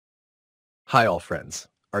Hi all friends.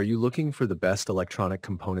 Are you looking for the best electronic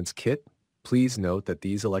components kit? Please note that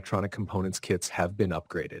these electronic components kits have been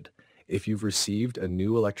upgraded. If you've received a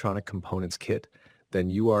new electronic components kit, then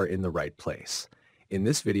you are in the right place. In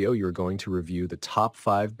this video, you're going to review the top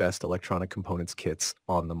 5 best electronic components kits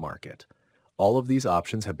on the market. All of these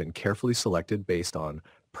options have been carefully selected based on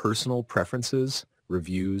personal preferences,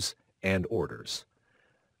 reviews, and orders.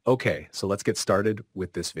 Okay, so let's get started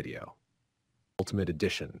with this video. Ultimate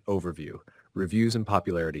Edition Overview. Reviews and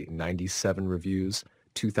popularity, 97 reviews,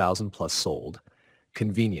 2,000 plus sold.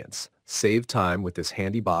 Convenience. Save time with this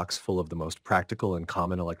handy box full of the most practical and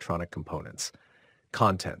common electronic components.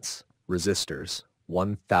 Contents. Resistors,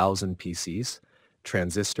 1,000 PCs.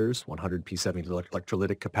 Transistors, 100 P7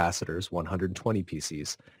 electrolytic capacitors, 120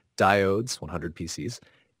 PCs. Diodes, 100 PCs.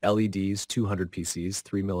 LEDs, 200 PCs,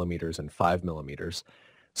 3 millimeters and 5 millimeters.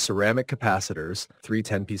 Ceramic capacitors,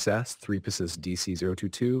 310 pieces, 3 pieces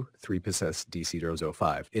DC022, 3 pieces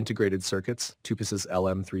DC005. Integrated circuits, 2 pieces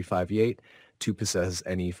LM358, 2 pieces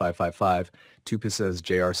NE555, 2 pieces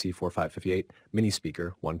JRC4558. Mini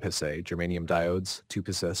speaker, 1 piece. Germanium diodes, 2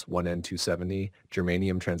 pieces 1N270.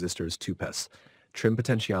 Germanium transistors, 2 pieces. Trim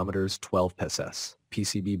potentiometers, 12 pieces.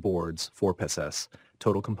 PCB boards, 4 pieces.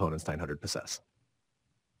 Total components, 900 pieces.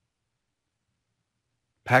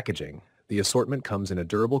 Packaging. The assortment comes in a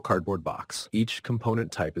durable cardboard box. Each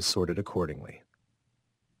component type is sorted accordingly.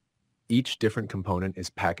 Each different component is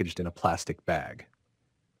packaged in a plastic bag.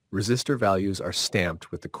 Resistor values are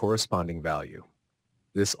stamped with the corresponding value.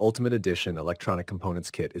 This Ultimate Edition electronic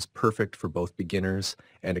components kit is perfect for both beginners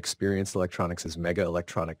and experienced electronics' mega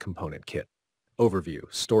electronic component kit. Overview.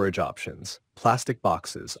 Storage options. Plastic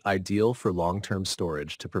boxes, ideal for long-term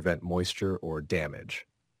storage to prevent moisture or damage.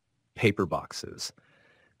 Paper boxes.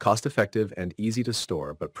 Cost-effective and easy to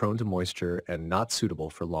store, but prone to moisture and not suitable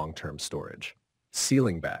for long-term storage.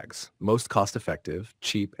 Sealing bags, most cost-effective,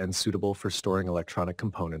 cheap, and suitable for storing electronic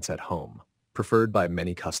components at home. Preferred by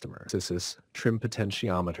many customers. Trim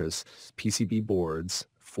potentiometers, PCB boards,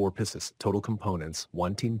 4 pieces, total components,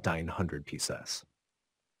 1,900 pieces.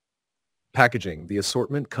 Packaging, the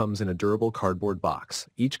assortment comes in a durable cardboard box.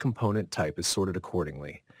 Each component type is sorted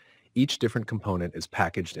accordingly. Each different component is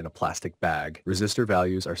packaged in a plastic bag. Resistor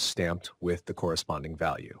values are stamped with the corresponding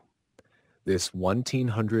value. This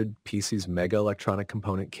 1,900 pieces mega electronic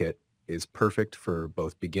component kit is perfect for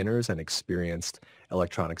both beginners and experienced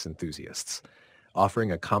electronics enthusiasts,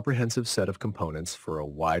 offering a comprehensive set of components for a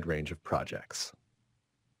wide range of projects.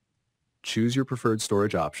 Choose your preferred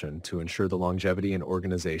storage option to ensure the longevity and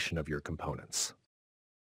organization of your components.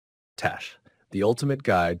 TASH, the ultimate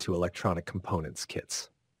guide to electronic components kits.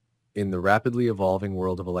 In the rapidly evolving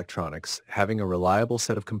world of electronics, having a reliable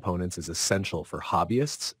set of components is essential for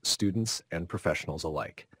hobbyists, students, and professionals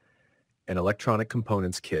alike. An electronic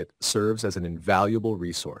components kit serves as an invaluable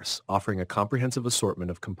resource, offering a comprehensive assortment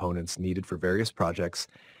of components needed for various projects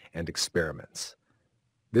and experiments.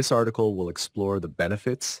 This article will explore the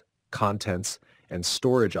benefits, contents, and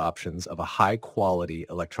storage options of a high-quality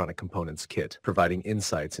electronic components kit, providing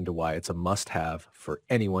insights into why it's a must-have for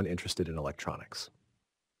anyone interested in electronics.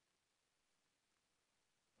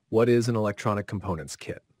 What is an electronic components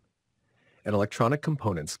kit? An electronic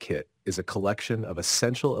components kit is a collection of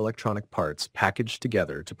essential electronic parts packaged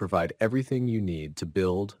together to provide everything you need to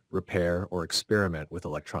build, repair, or experiment with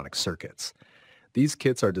electronic circuits. These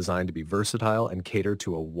kits are designed to be versatile and cater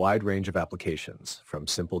to a wide range of applications, from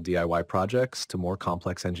simple DIY projects to more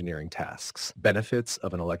complex engineering tasks. Benefits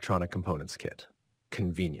of an electronic components kit.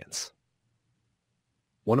 Convenience.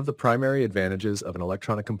 One of the primary advantages of an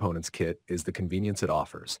electronic components kit is the convenience it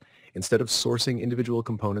offers. Instead of sourcing individual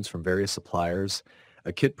components from various suppliers,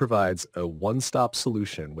 a kit provides a one-stop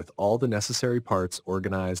solution with all the necessary parts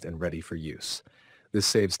organized and ready for use. This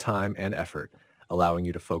saves time and effort, allowing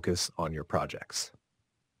you to focus on your projects.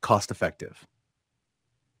 Cost-effective.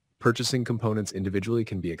 Purchasing components individually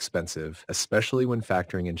can be expensive, especially when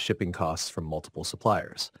factoring in shipping costs from multiple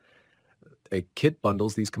suppliers. A kit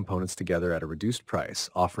bundles these components together at a reduced price,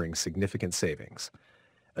 offering significant savings.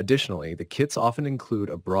 Additionally, the kits often include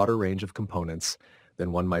a broader range of components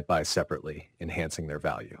than one might buy separately, enhancing their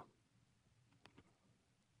value.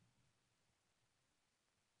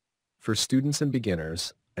 For students and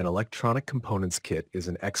beginners, an electronic components kit is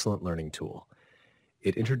an excellent learning tool.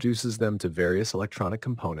 It introduces them to various electronic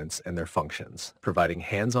components and their functions, providing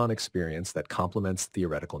hands-on experience that complements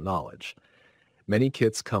theoretical knowledge. Many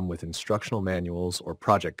kits come with instructional manuals or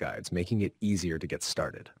project guides, making it easier to get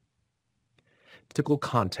started. Typical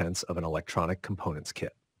contents of an electronic components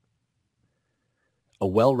kit. A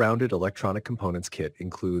well-rounded electronic components kit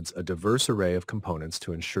includes a diverse array of components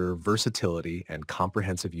to ensure versatility and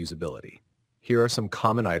comprehensive usability. Here are some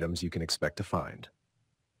common items you can expect to find.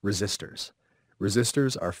 Resistors.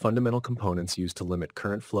 Resistors are fundamental components used to limit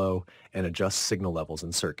current flow and adjust signal levels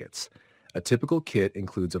in circuits. A typical kit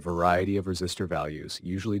includes a variety of resistor values,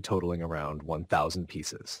 usually totaling around 1,000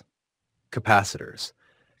 pieces. Capacitors.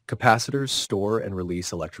 Capacitors store and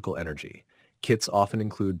release electrical energy. Kits often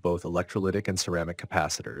include both electrolytic and ceramic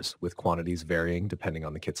capacitors, with quantities varying depending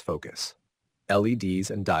on the kit's focus.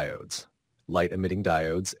 LEDs and diodes. Light-emitting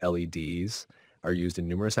diodes, LEDs, are used in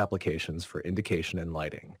numerous applications for indication and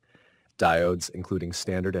lighting. Diodes, including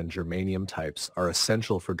standard and germanium types, are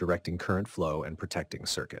essential for directing current flow and protecting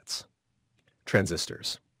circuits.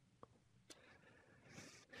 Transistors.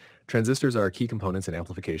 Transistors are key components in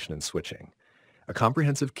amplification and switching. A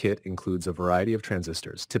comprehensive kit includes a variety of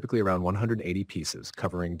transistors, typically around 180 pieces,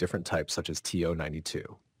 covering different types such as TO92.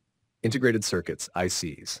 Integrated circuits,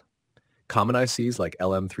 ICs. Common ICs like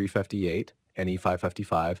LM358,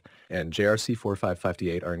 NE555, and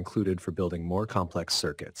JRC4558 are included for building more complex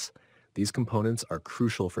circuits. These components are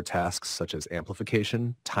crucial for tasks such as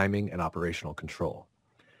amplification, timing, and operational control.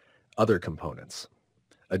 Other components.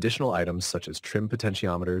 Additional items such as trim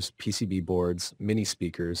potentiometers, PCB boards, mini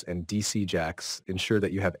speakers, and DC jacks ensure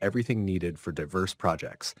that you have everything needed for diverse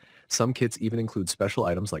projects. Some kits even include special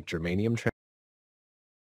items like germanium